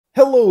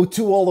Hello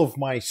to all of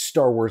my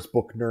Star Wars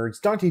book nerds.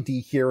 Dante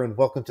D here, and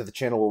welcome to the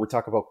channel where we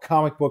talk about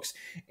comic books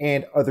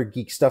and other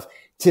geek stuff.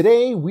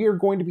 Today, we are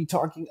going to be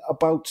talking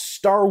about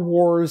Star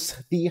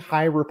Wars: The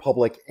High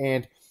Republic,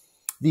 and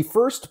the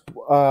first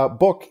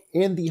book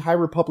in the High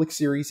Republic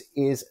series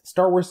is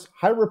Star Wars: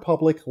 High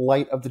Republic: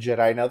 Light of the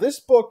Jedi. Now,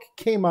 this book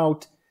came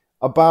out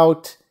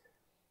about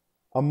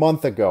a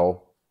month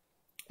ago,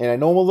 and I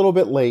know I'm a little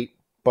bit late,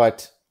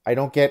 but I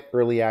don't get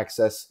early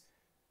access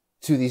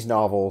to these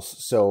novels,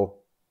 so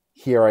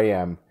here I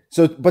am.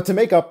 But to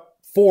make up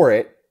for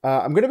it,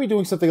 I'm going to be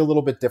doing something a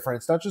little bit different.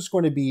 It's not just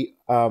going to be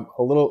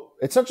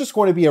it's not just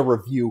going to be a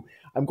review.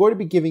 I'm going to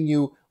be giving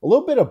you a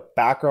little bit of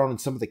background on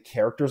some of the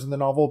characters in the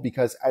novel,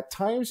 because at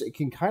times it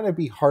can kind of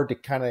be hard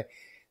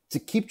to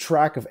keep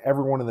track of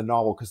everyone in the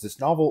novel, because this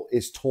novel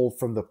is told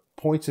from the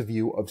points of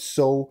view of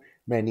so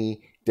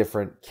many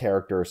different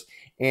characters.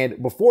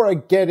 And before I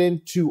get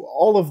into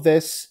all of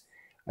this,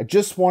 I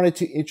just wanted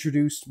to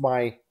introduce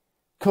my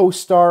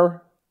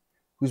co-star,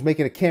 who's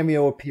making a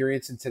cameo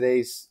appearance in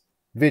today's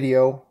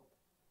video.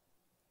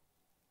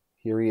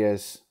 Here he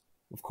is.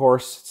 Of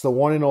course, it's the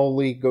one and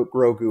only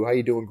Grogu. How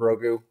you doing,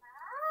 Grogu?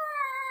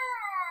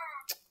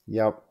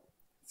 Yep.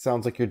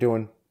 Sounds like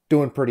you're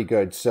doing pretty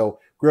good. So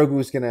Grogu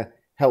is going to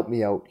help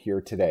me out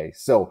here today.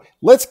 So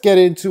let's get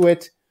into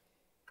it.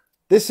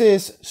 This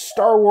is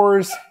Star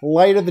Wars: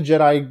 Light of the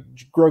Jedi.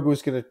 Grogu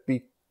is going to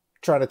be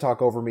trying to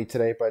talk over me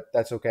today, but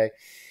that's okay.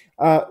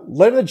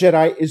 Light of the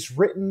Jedi is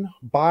written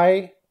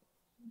by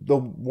the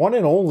one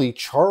and only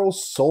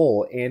Charles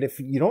Soule. And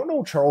if you don't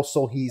know Charles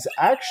Soule, he's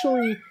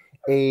actually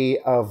a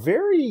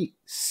very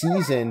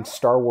seasoned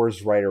Star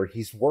Wars writer.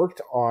 He's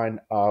worked on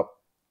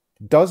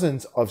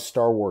dozens of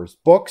Star Wars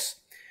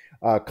books,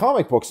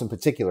 comic books in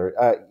particular.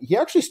 He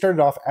actually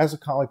started off as a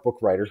comic book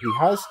writer. He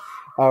has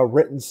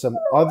written some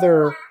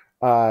other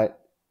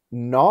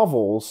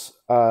novels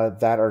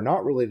that are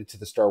not related to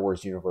the Star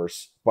Wars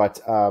universe,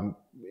 but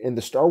in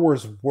the Star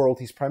Wars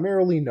world, he's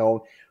primarily known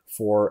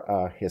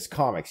for his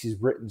comics.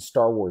 He's written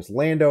Star Wars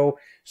Lando,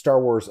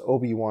 Star Wars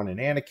Obi-Wan and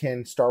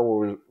Anakin, Star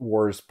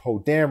Wars Poe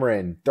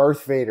Dameron,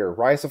 Darth Vader,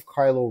 Rise of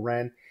Kylo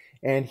Ren,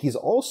 and he's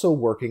also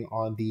working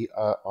on the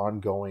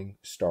ongoing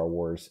Star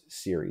Wars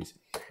series.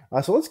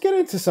 So let's get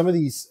into some of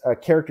these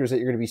characters that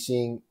you're going to be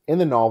seeing in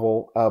the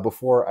novel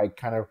before I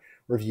kind of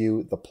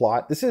review the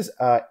plot. This is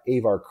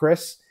Avar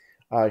Kriss.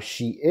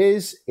 She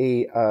is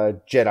a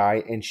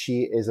Jedi, and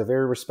she is a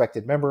very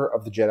respected member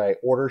of the Jedi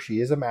Order. She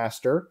is a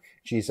master.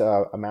 She's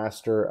a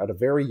master at a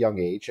very young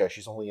age.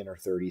 She's only in her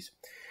 30s.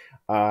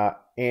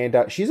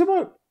 And she's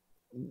about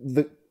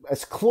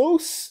as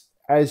close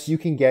as you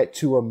can get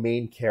to a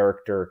main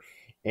character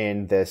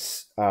in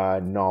this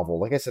novel.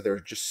 Like I said, there are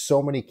just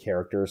so many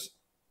characters.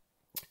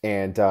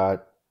 And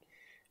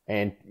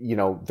you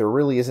know, there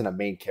really isn't a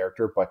main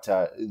character, but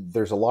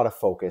there's a lot of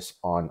focus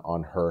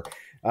on her.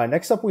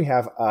 Next up, we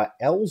have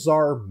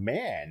Elzar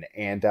Mann,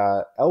 and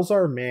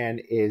Elzar Mann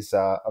is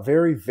a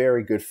very,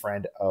 very good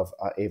friend of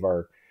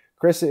Avar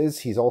Kriss's.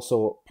 He's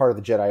also part of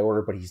the Jedi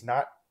Order, but he's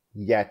not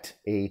yet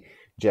a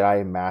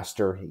Jedi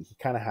Master. He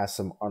kind of has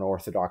some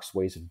unorthodox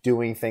ways of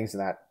doing things,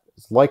 and that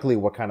is likely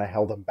what kind of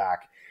held him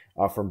back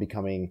from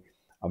becoming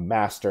a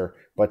Master.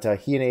 But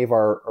he and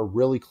Avar are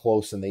really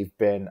close, and they've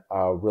been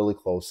really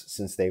close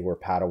since they were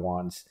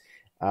Padawans.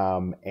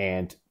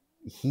 And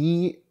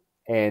he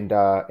and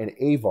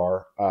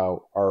Avar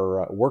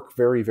work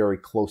very, very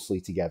closely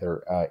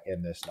together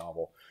in this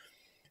novel.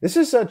 This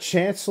is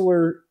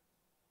Chancellor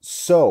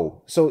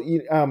So.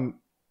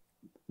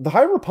 The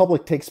High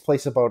Republic takes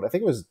place about, I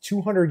think it was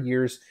 200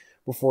 years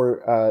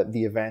before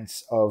the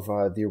events of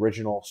the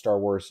original Star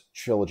Wars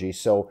trilogy.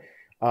 So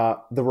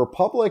the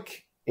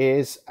Republic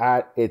is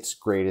at its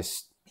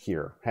greatest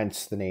here,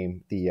 hence the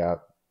name, the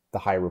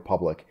High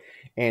Republic.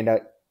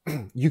 And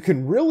you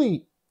can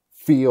really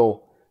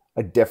feel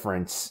a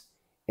difference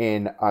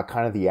in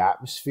kind of the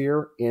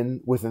atmosphere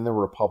within the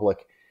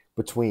Republic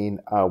between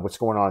what's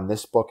going on in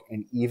this book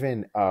and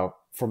even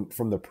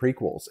from the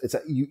prequels. It's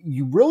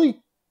you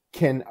really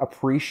can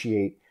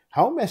appreciate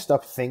how messed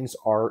up things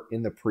are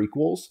in the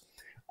prequels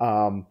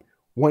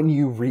when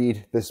you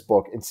read this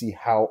book and see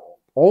how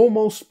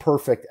almost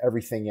perfect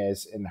everything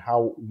is and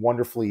how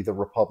wonderfully the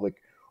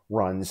Republic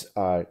runs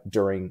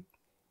during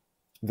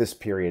this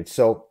period.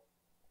 So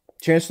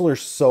Chancellor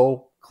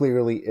So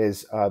clearly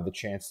is the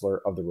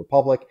Chancellor of the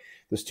Republic.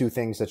 Those two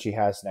things that she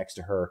has next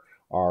to her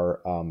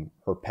are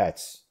her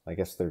pets. I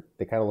guess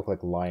they kind of look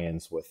like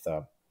lions with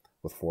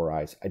 4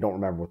 eyes. I don't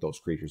remember what those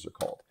creatures are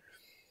called.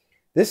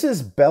 This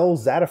is Bel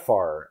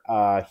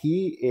Zadafar.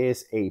 He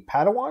is a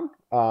Padawan.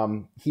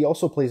 He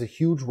also plays a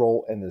huge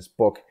role in this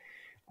book.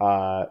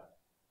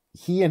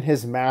 He and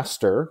his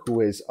master,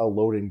 who is a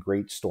Loden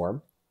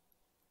Greatstorm,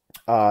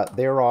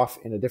 they're off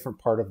in a different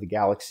part of the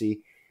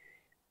galaxy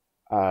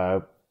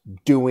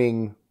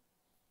doing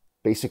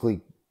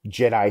basically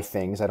Jedi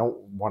things. I don't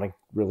want to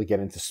really get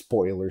into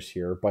spoilers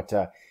here, but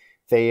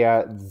they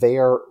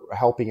are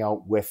helping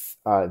out with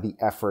the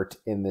effort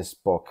in this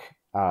book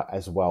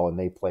as well, and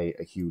they play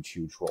a huge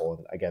role.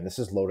 And again, this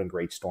is Loden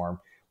Greatstorm.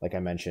 Like I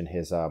mentioned,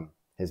 his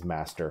his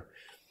master.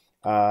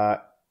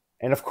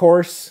 And of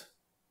course,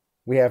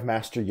 we have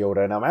Master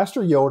Yoda. Now,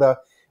 Master Yoda,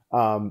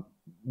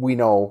 we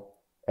know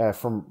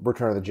from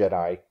Return of the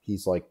Jedi,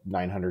 he's like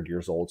 900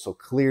 years old. So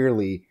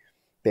clearly,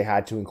 they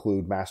had to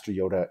include Master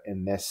Yoda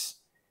in this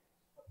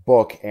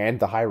book and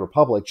the High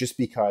Republic, just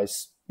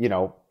because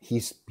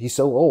he's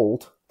so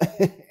old,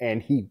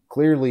 and he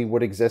clearly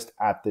would exist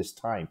at this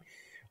time.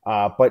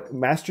 But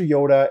Master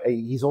Yoda,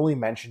 he's only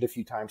mentioned a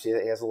few times. He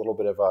has a little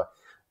bit of a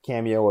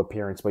cameo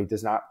appearance, but he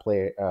does not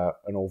play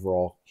an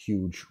overall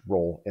huge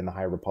role in the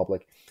High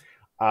Republic.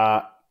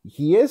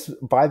 He is,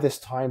 by this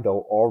time,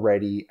 though,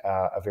 already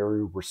a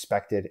very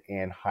respected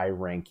and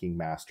high-ranking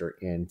master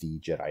in the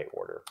Jedi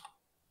Order.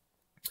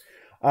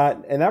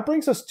 And that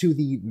brings us to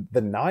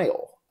the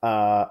Nihil.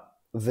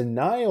 The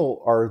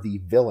Nihil are the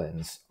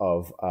villains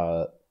of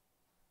the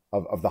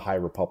High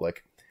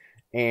Republic.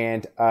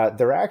 And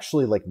they're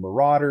actually like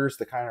marauders.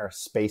 They're kind of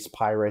space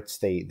pirates.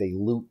 They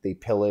loot, they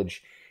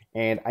pillage.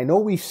 And I know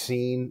we've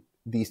seen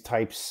these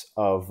types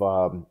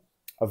of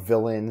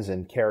villains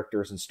and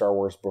characters in Star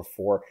Wars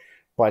before,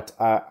 but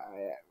I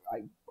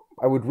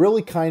would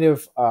really kind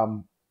of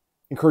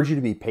encourage you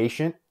to be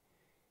patient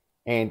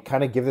and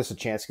kind of give this a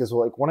chance, because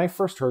like when I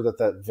first heard that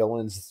the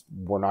villains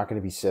were not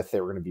going to be Sith, they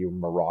were going to be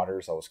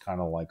marauders, I was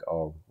kind of like,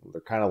 oh,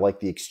 they're kind of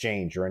like the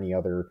Exchange or any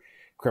other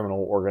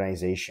criminal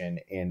organization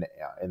in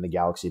the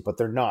galaxy, but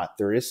they're not.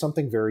 There is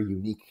something very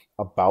unique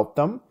about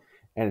them,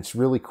 and it's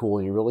really cool,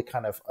 and you really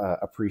kind of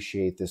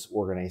appreciate this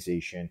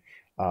organization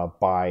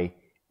by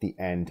the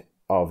end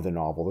of the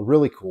novel. They're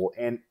really cool,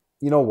 and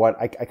you know what?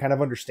 I kind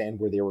of understand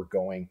where they were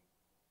going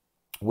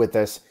with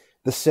this.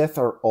 The Sith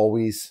are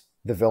always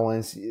the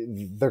villains.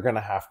 They're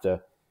gonna have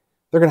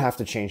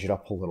to change it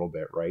up a little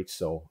bit, right?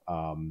 So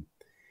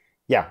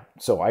yeah,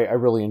 so I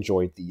really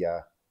enjoyed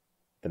the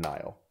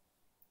Nihil.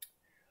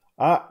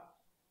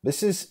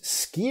 This is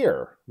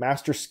Skier,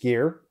 Master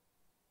Skier,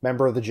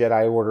 member of the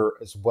Jedi Order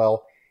as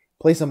well.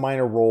 Plays a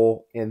minor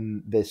role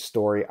in this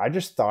story. I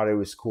just thought it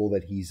was cool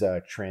that he's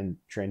a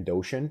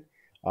Trandoshan.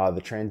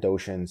 The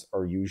Trandoshans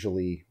are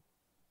usually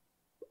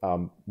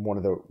one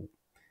of the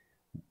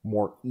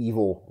more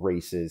evil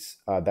races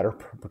that are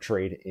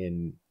portrayed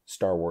in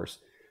Star Wars.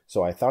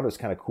 So I thought it was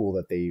kind of cool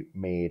that they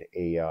made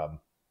a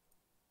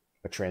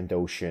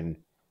Trandoshan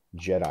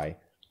Jedi.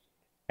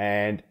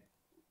 And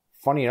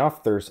funny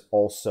enough, there's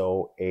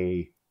also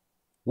a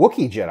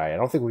Wookiee Jedi. I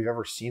don't think we've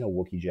ever seen a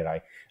Wookiee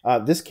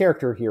Jedi. This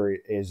character here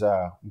is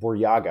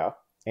Boryaga,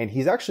 and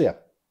he's actually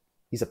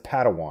he's a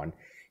Padawan.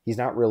 He's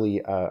not really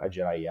a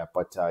Jedi yet,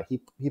 but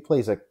he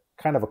plays a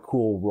kind of a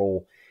cool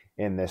role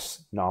in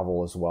this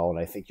novel as well, and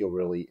I think you'll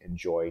really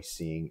enjoy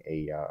seeing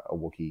a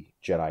Wookiee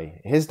Jedi.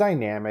 His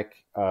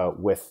dynamic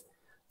with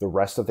the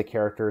rest of the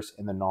characters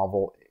in the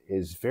novel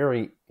is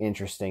very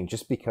interesting,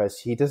 just because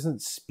he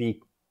doesn't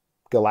speak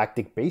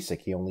Galactic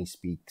Basic. He only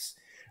speaks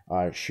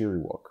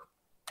Shiriwook.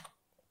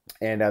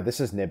 And this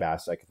is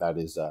Nibasek. That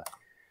is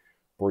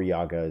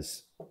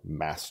Boryaga's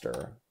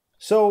master.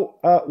 So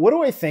what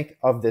do I think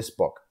of this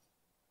book?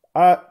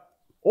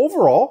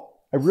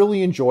 Overall, I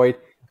really enjoyed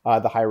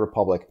the High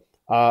Republic.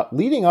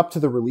 Leading up to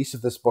the release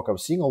of this book, I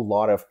was seeing a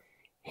lot of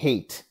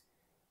hate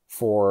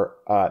for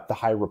the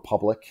High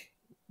Republic,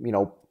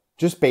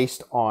 just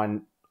based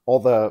on all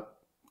the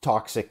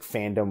toxic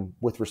fandom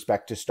with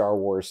respect to Star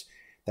Wars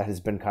that has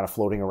been kind of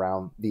floating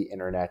around the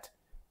internet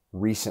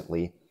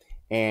recently.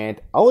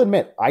 And I'll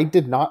admit, I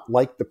did not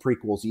like the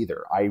prequels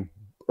either.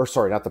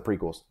 Not the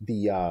prequels,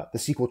 the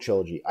sequel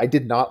trilogy. I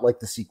did not like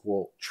the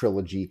sequel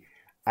trilogy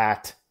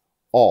at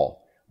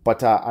all.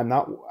 But I'm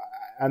not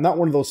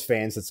one of those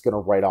fans that's going to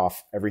write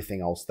off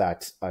everything else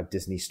that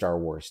Disney Star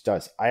Wars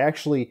does. I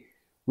actually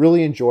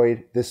really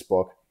enjoyed this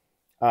book.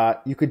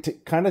 You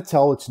could kind of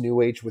tell it's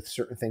new age with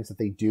certain things that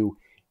they do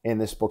in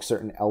this book,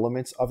 certain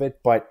elements of it,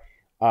 but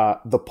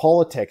the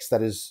politics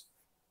that is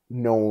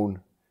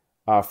known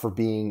for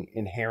being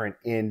inherent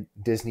in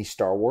Disney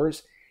Star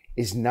Wars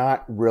is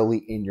not really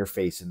in your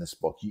face in this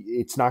book.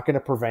 It's not going to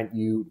prevent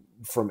you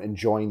from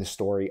enjoying the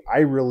story. I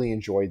really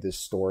enjoyed this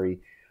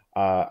story.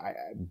 I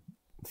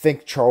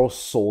think Charles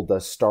Soule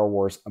does Star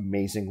Wars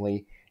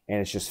amazingly, and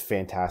it's just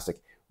fantastic.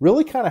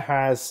 Really kind of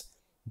has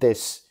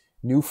this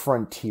new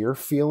frontier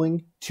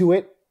feeling to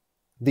it.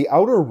 The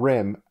Outer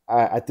Rim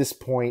at this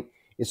point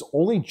is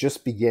only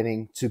just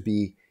beginning to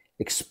be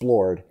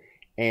explored.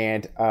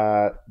 And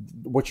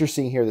what you're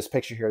seeing here, this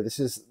picture here, this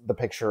is the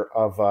picture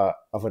of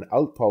an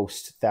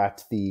outpost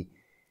that the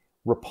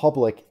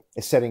Republic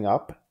is setting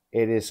up.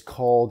 It is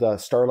called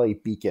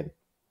Starlight Beacon.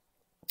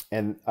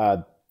 And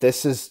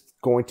this is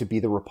going to be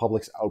the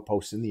Republic's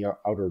outpost in the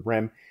Outer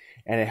Rim.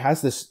 And it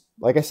has this,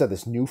 like I said,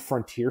 this new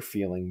frontier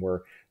feeling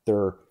where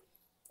they're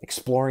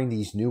exploring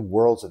these new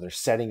worlds and they're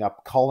setting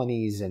up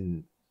colonies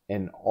and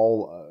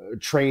all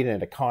trade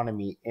and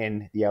economy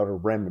in the Outer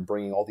Rim and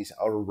bringing all these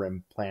Outer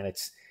Rim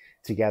planets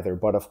together.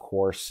 But of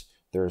course,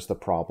 there's the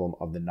problem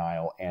of the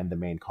Nihil and the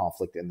main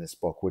conflict in this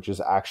book, which is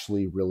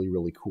actually really,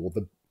 really cool.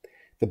 The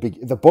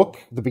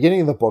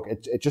beginning of the book,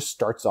 it just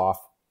starts off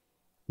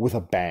with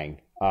a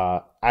bang.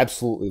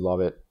 Absolutely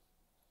love it.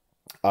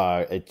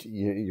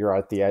 You're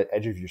at the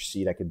edge of your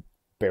seat. I could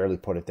barely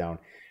put it down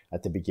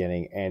at the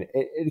beginning, and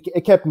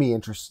it kept me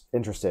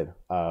interested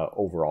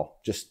overall.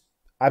 Just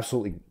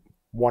absolutely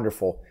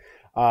wonderful.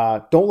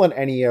 Don't let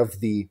any of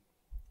the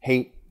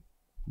hate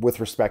with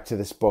respect to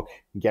this book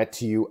get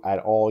to you at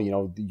all. You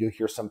know, you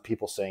hear some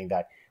people saying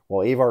that,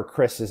 well, Avar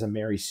Kriss is a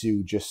Mary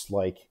Sue,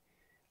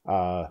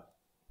 uh,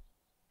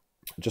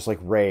 just like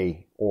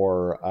Ray,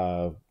 or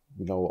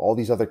all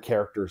these other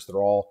characters.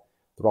 They're all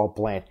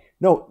bland.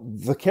 No,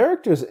 the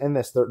characters in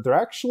this, they're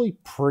actually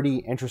pretty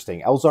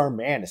interesting. Elzar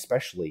Mann,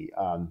 especially,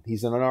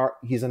 he's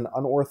an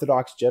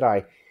unorthodox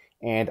Jedi,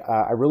 and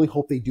I really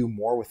hope they do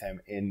more with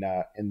him in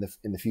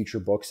the future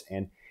books.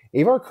 And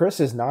Avar Kriss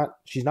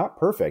she's not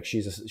perfect.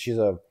 She's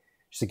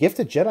a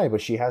gifted Jedi, but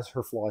she has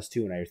her flaws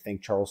too. And I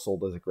think Charles Soule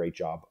does a great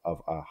job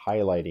of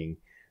highlighting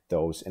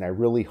those. And I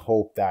really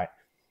hope that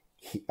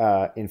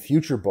in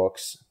future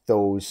books,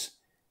 those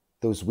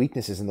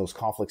weaknesses and those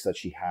conflicts that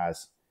she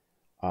has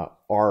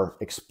are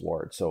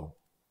explored. So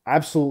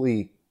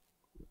absolutely,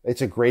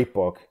 it's a great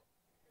book.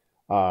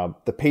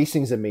 The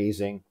pacing's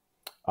amazing.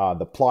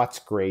 The plot's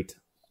great.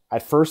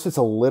 At first, it's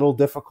a little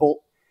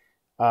difficult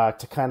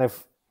to kind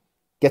of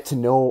get to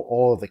know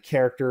all of the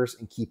characters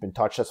and keep in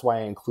touch. That's why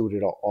I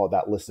included all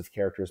that list of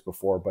characters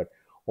before. But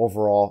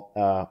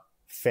overall,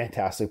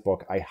 fantastic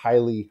book. I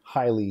highly,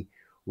 highly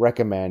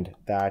recommend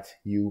that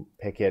you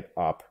pick it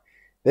up.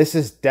 This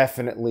is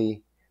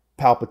definitely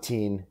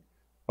Palpatine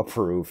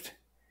approved.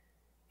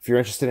 If you're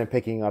interested in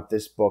picking up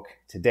this book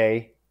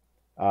today,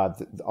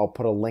 I'll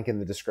put a link in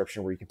the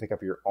description where you can pick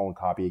up your own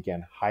copy.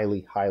 Again,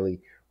 highly,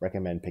 highly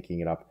recommend picking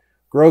it up.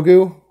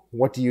 Grogu,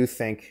 what do you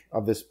think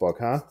of this book,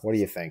 huh? What do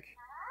you think?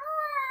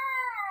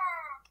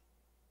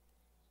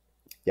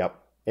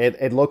 Yep.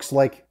 It looks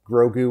like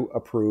Grogu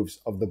approves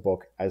of the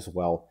book as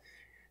well.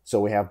 So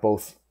we have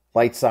both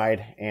light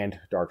side and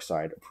dark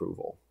side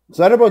approval.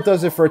 So that about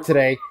does it for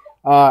today.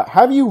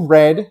 Have you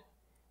read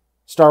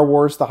Star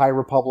Wars: The High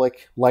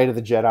Republic, Light of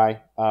the Jedi?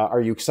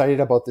 Are you excited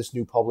about this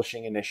new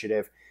publishing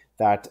initiative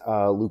that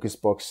Lucas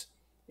Books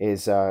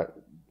is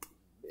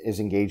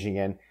engaging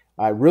in?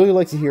 I'd really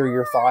like to hear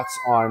your thoughts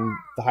on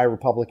the High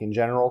Republic in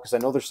general, because I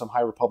know there's some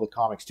High Republic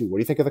comics too. What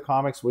do you think of the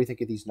comics? What do you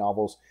think of these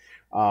novels?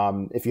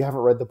 If you haven't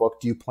read the book,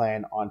 do you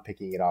plan on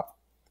picking it up?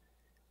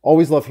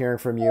 Always love hearing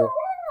from you.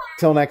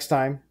 Till next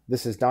time,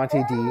 this is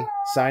Dante D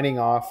signing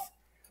off.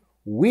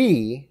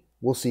 We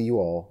will see you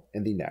all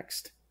in the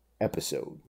next episode.